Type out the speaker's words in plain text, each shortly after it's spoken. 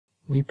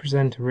We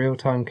present a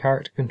real-time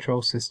character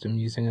control system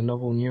using a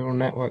novel neural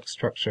network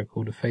structure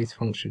called a phase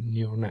function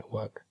neural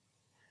network.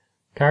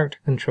 Character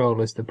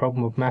control is the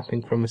problem of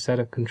mapping from a set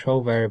of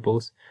control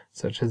variables,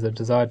 such as a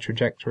desired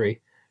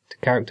trajectory, to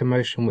character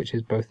motion which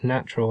is both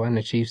natural and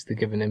achieves the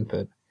given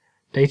input.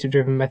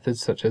 Data-driven methods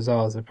such as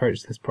ours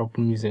approach this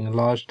problem using a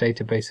large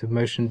database of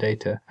motion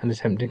data and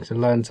attempting to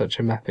learn such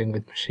a mapping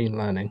with machine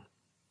learning.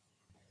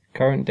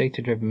 Current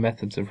data-driven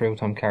methods of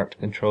real-time character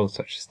control,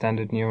 such as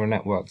standard neural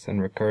networks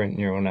and recurrent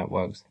neural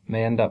networks,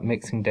 may end up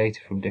mixing data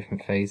from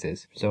different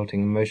phases,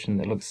 resulting in motion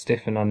that looks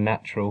stiff and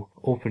unnatural,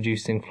 or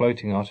producing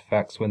floating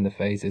artifacts when the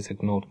phase is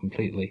ignored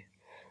completely.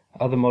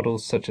 Other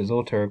models, such as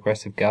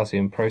autoregressive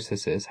Gaussian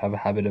processes, have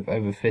a habit of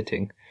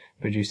overfitting,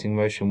 producing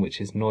motion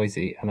which is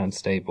noisy and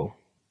unstable.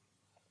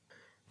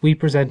 We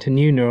present a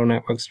new neural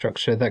network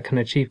structure that can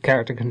achieve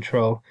character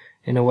control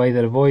in a way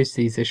that avoids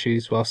these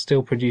issues while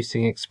still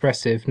producing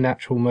expressive,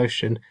 natural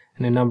motion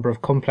in a number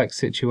of complex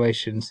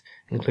situations,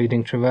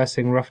 including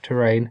traversing rough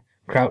terrain,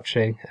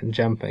 crouching, and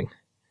jumping.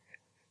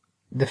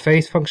 The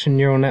phase function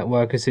neural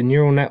network is a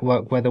neural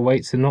network where the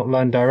weights are not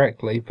learned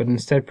directly, but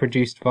instead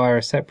produced via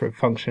a separate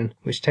function,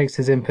 which takes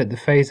as input the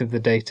phase of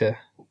the data.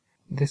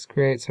 This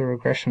creates a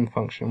regression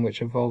function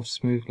which evolves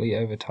smoothly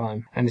over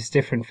time, and is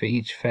different for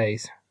each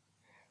phase.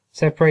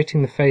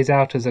 Separating the phase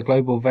out as a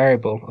global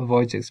variable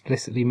avoids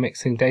explicitly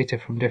mixing data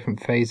from different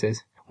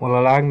phases, while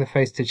allowing the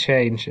phase to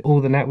change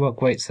all the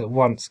network weights at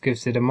once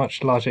gives it a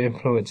much larger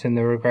influence in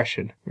the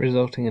regression,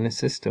 resulting in a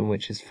system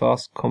which is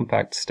fast,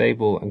 compact,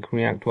 stable, and can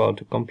react well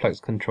to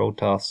complex control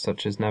tasks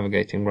such as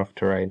navigating rough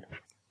terrain.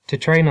 To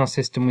train our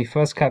system, we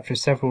first capture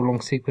several long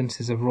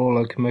sequences of raw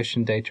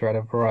locomotion data at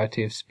a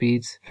variety of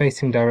speeds,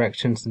 facing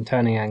directions, and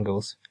turning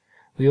angles.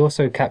 We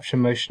also capture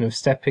motion of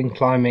stepping,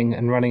 climbing,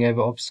 and running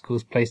over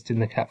obstacles placed in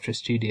the capture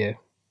studio.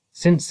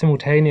 Since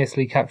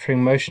simultaneously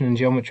capturing motion and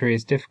geometry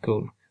is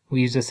difficult,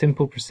 we use a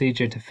simple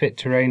procedure to fit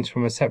terrains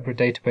from a separate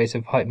database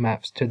of height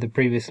maps to the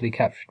previously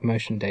captured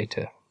motion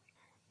data.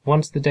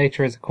 Once the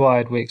data is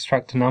acquired, we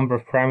extract a number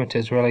of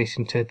parameters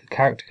relating to the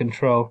character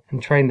control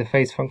and train the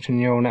phase function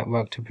neural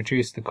network to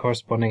produce the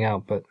corresponding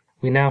output.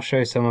 We now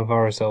show some of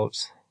our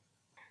results.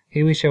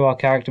 Here we show our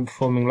character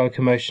performing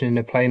locomotion in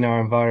a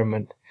planar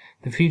environment.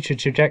 The future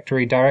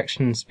trajectory,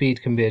 direction, and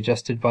speed can be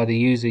adjusted by the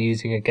user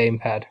using a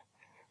gamepad.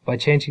 By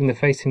changing the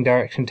facing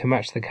direction to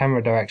match the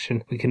camera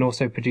direction, we can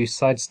also produce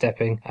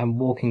sidestepping and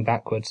walking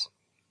backwards.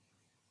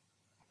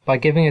 By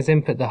giving as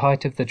input the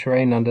height of the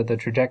terrain under the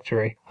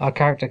trajectory, our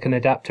character can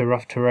adapt to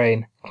rough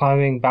terrain,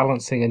 climbing,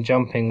 balancing, and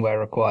jumping where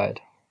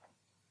required.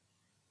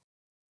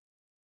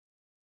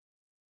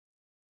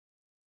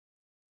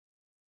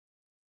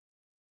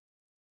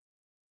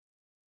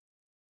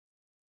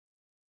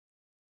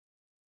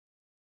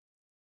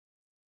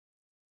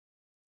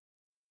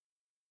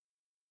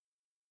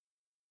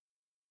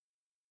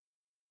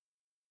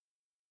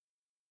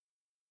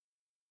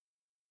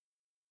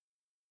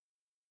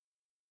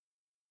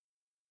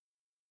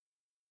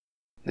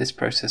 This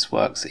process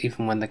works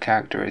even when the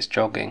character is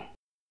jogging.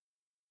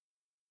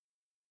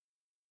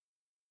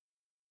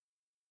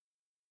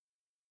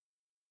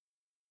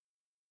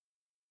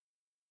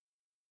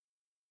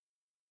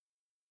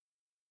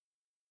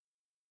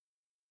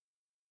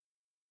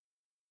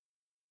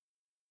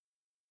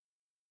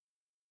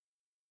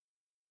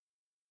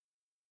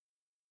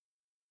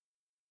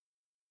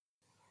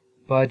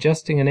 By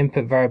adjusting an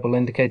input variable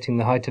indicating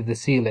the height of the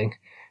ceiling,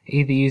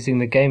 either using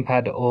the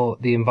gamepad or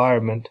the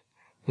environment,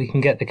 we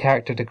can get the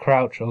character to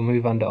crouch or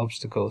move under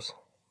obstacles.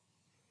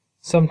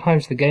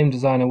 Sometimes the game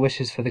designer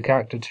wishes for the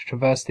character to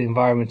traverse the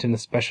environment in a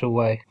special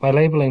way. By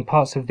labeling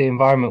parts of the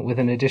environment with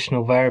an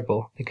additional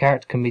variable, the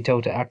character can be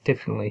told to act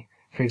differently,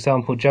 for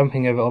example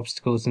jumping over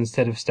obstacles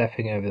instead of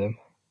stepping over them.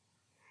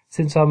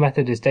 Since our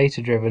method is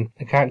data-driven,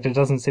 the character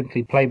doesn't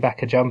simply play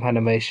back a jump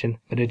animation,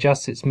 but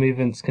adjusts its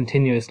movements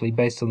continuously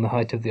based on the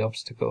height of the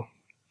obstacle.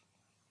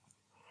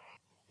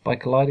 By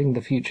colliding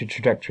the future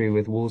trajectory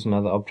with walls and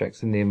other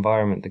objects in the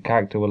environment, the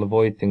character will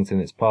avoid things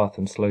in its path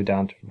and slow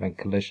down to prevent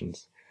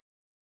collisions.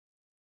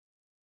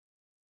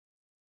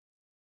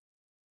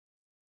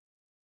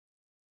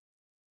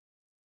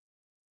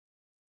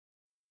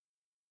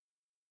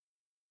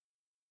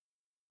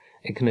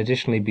 It can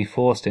additionally be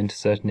forced into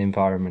certain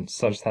environments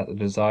such that the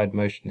desired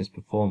motion is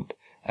performed,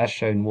 as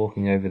shown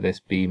walking over this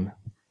beam.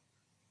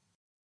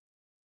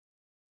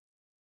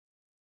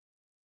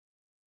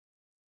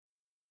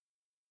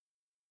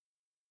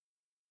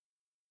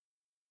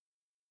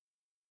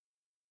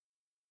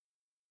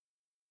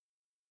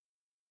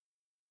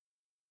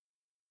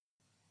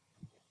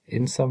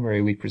 In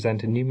summary, we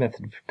present a new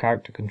method of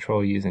character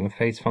control using a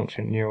phase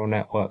function neural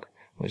network,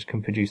 which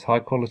can produce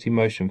high-quality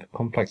motion for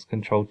complex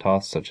control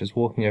tasks such as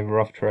walking over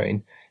rough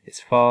terrain, is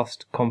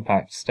fast,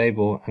 compact,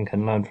 stable, and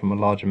can learn from a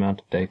large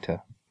amount of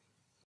data.